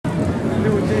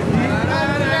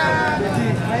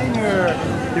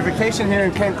your vacation here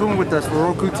in Cancun with us for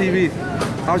Roku TV.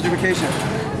 How was your vacation?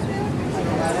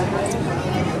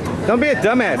 Don't be a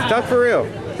dumbass. Talk for real.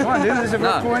 Come on, dude. This is a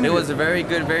very cool it was a very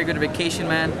good vacation,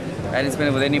 man. I didn't spend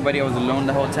it with anybody. I was alone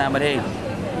the whole time, but hey,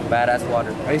 badass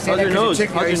water. Are you saying that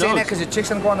because your chick's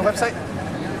gonna go on the website?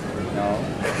 No.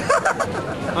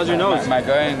 How's your nose? My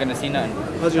girl ain't gonna see nothing.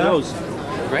 How's your nose?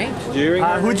 Great.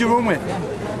 Who'd you room with?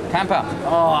 Campa.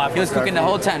 Oh, he was cooking the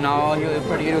whole time. No, he was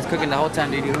pretty good. He was cooking the whole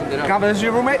time, dude. He hooked it up. Campa, this is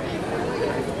your roommate?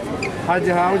 How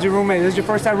was your roommate? This is your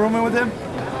first time rooming with him?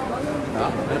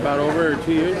 No, been about over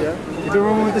 2 years, yeah. You've been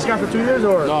rooming with this guy for 2 years,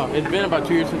 or? No, it's been about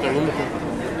 2 years since I roomed with him.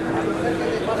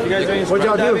 You guys doing what'd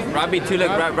y'all do? Robbie too. Look,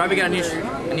 Robbie got a new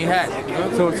hat.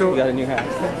 So You got a new hat.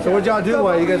 So what'd y'all do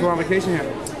while you guys were on vacation here?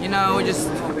 You know, we just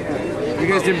You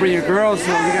guys didn't bring your girls,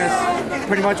 so you guys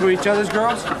pretty much were each other's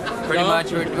girls? pretty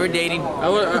much we're dating. I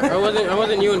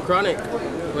wasn't new in Chronic.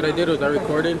 What I did was I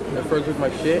recorded at first with my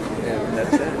shit, and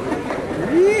that's it.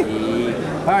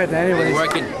 All right, then. Anyways,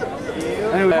 Working.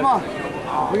 anyway, come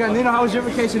on. We got Nino. How was your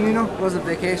vacation, Nino? It wasn't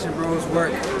vacation, bro. It was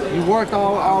work. You worked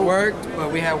all Worked,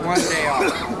 but we had 1 day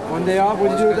off. 1 day off.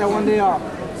 What'd you do with that 1 day off?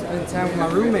 Spend time with my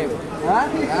roommate. Huh?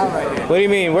 What do you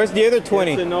mean? Where's the other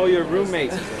 20? To know your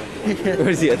roommate.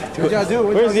 Where's the other 20? What'd y'all do?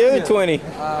 Where's the other 20?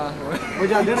 What'd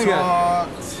y'all do together?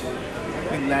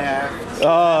 We laughed.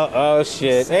 Oh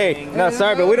shit. Hey, no,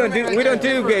 sorry, but we don't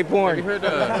do gay porn. You heard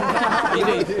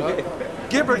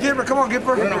Gipper, come on,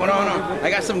 Gipper. No. I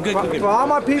got some good cooking. For all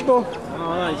my people,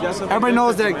 everybody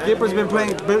knows that Gipper's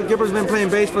been playing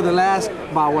bass for the last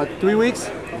about what 3 weeks.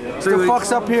 Still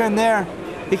fucks up here and there.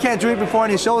 He can't drink before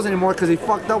any shows anymore because he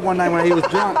fucked up one night when he was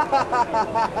drunk.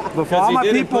 But for all my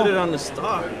people, put it on the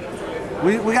star.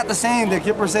 we got the saying that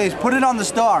Gipper says, "Put it on the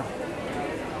star."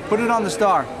 Put it on the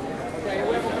star.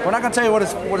 We're not gonna tell you what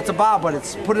it's about, but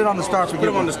it's put it on the star. Put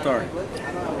him on the star.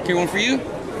 Okay, one for you.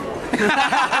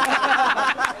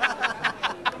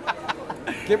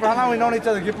 Gipper, how long we known each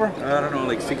other, Gipper? I don't know,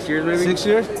 like 6 years maybe. 6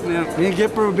 years? Yeah. Me and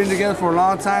Gipper have been together for a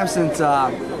long time since.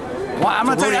 Well, I'm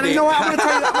gonna tell you. You know what? I'm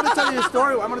gonna tell you a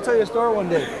story. I'm gonna tell you a story one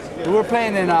day. We were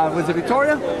playing in was it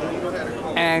Victoria?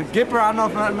 And Gipper, I don't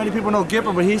know if many people know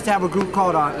Gipper, but he used to have a group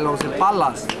called Los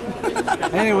Impalas.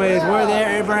 Anyways, we're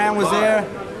there. Abraham was there,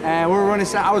 and we were running.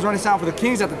 I was running sound for the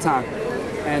Kings at the time,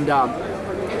 and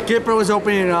Gipper was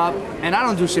opening it up, and I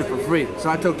don't do shit for free. So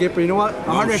I told Gipper, you know what?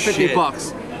 150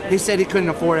 bucks. He said he couldn't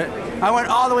afford it. I went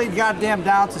all the way goddamn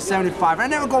down to 75. I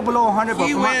never go below 100. But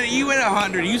You went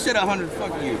 100. You said 100.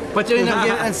 Fuck you. But you ended up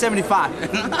getting it 75.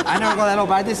 I never go that low,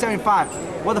 but I did 75.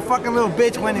 Well, the fucking little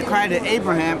bitch went and cried to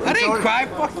Abraham. I didn't cry.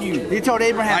 Fuck you. He told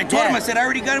Abraham. I told him. I said I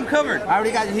already got him covered. I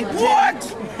already got you. What?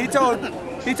 He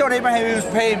told Abraham he was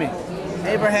paying me.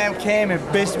 Abraham came and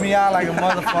bitched me out like a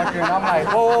motherfucker, and I'm like,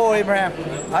 whoa, Abraham,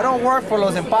 I don't work for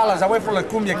Los Impalas, I work for the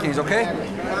Cumbia Kings, okay?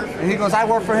 And he goes, I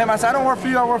work for him. I said, I don't work for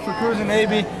you, I work for Cruising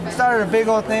Navy. Started a big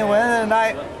old thing. Well, at the end of the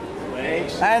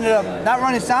night, I ended up not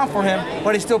running sound for him,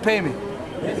 but he still paid me.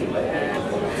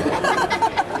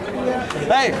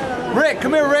 Hey, Rick,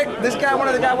 come here, Rick. This guy, one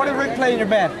of the guys, what did Rick play in your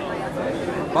band?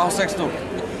 Bajo sexto.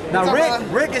 Now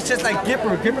Rick is just like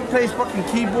Gipper. Gipper plays fucking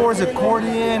keyboards,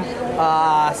 accordion,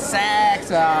 sax,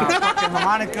 fucking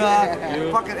harmonica,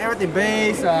 fucking everything,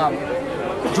 bass,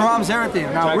 drums, everything.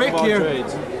 Now Rick here,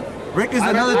 Rick is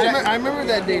another jack. I remember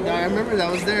that day, dog. I remember that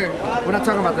I was there. We're not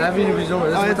talking about that. That video is over.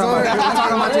 We're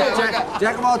talking about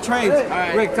jack of all trades.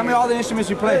 Right. Rick, tell me all the instruments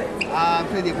you play. I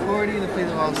played the accordion, I played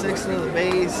the bajo sexto, the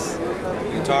bass,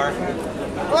 Guitar.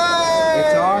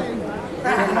 Guitar.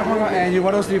 And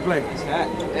what else do you play?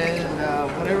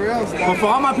 and whatever else. But for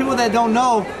all my people that don't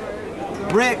know,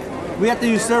 Rick, we have to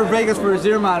use Sir Vegas for his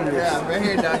ear monitors. Yeah, right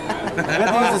here, dog. We have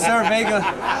to use the Sir Vega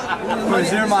for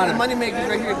his ear The monitor. money makers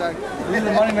right here, dog. These are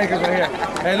the money makers right here.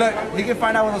 Hey, look, you can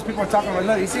find out what those people are talking about.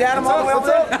 Look, you see Adam all the way over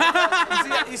there?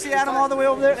 You see Adam all the way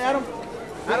over there, Adam?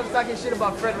 Adam's talking shit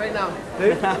about Fred right now.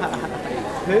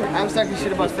 Adam's talking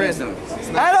shit about Fred.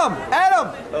 Adam!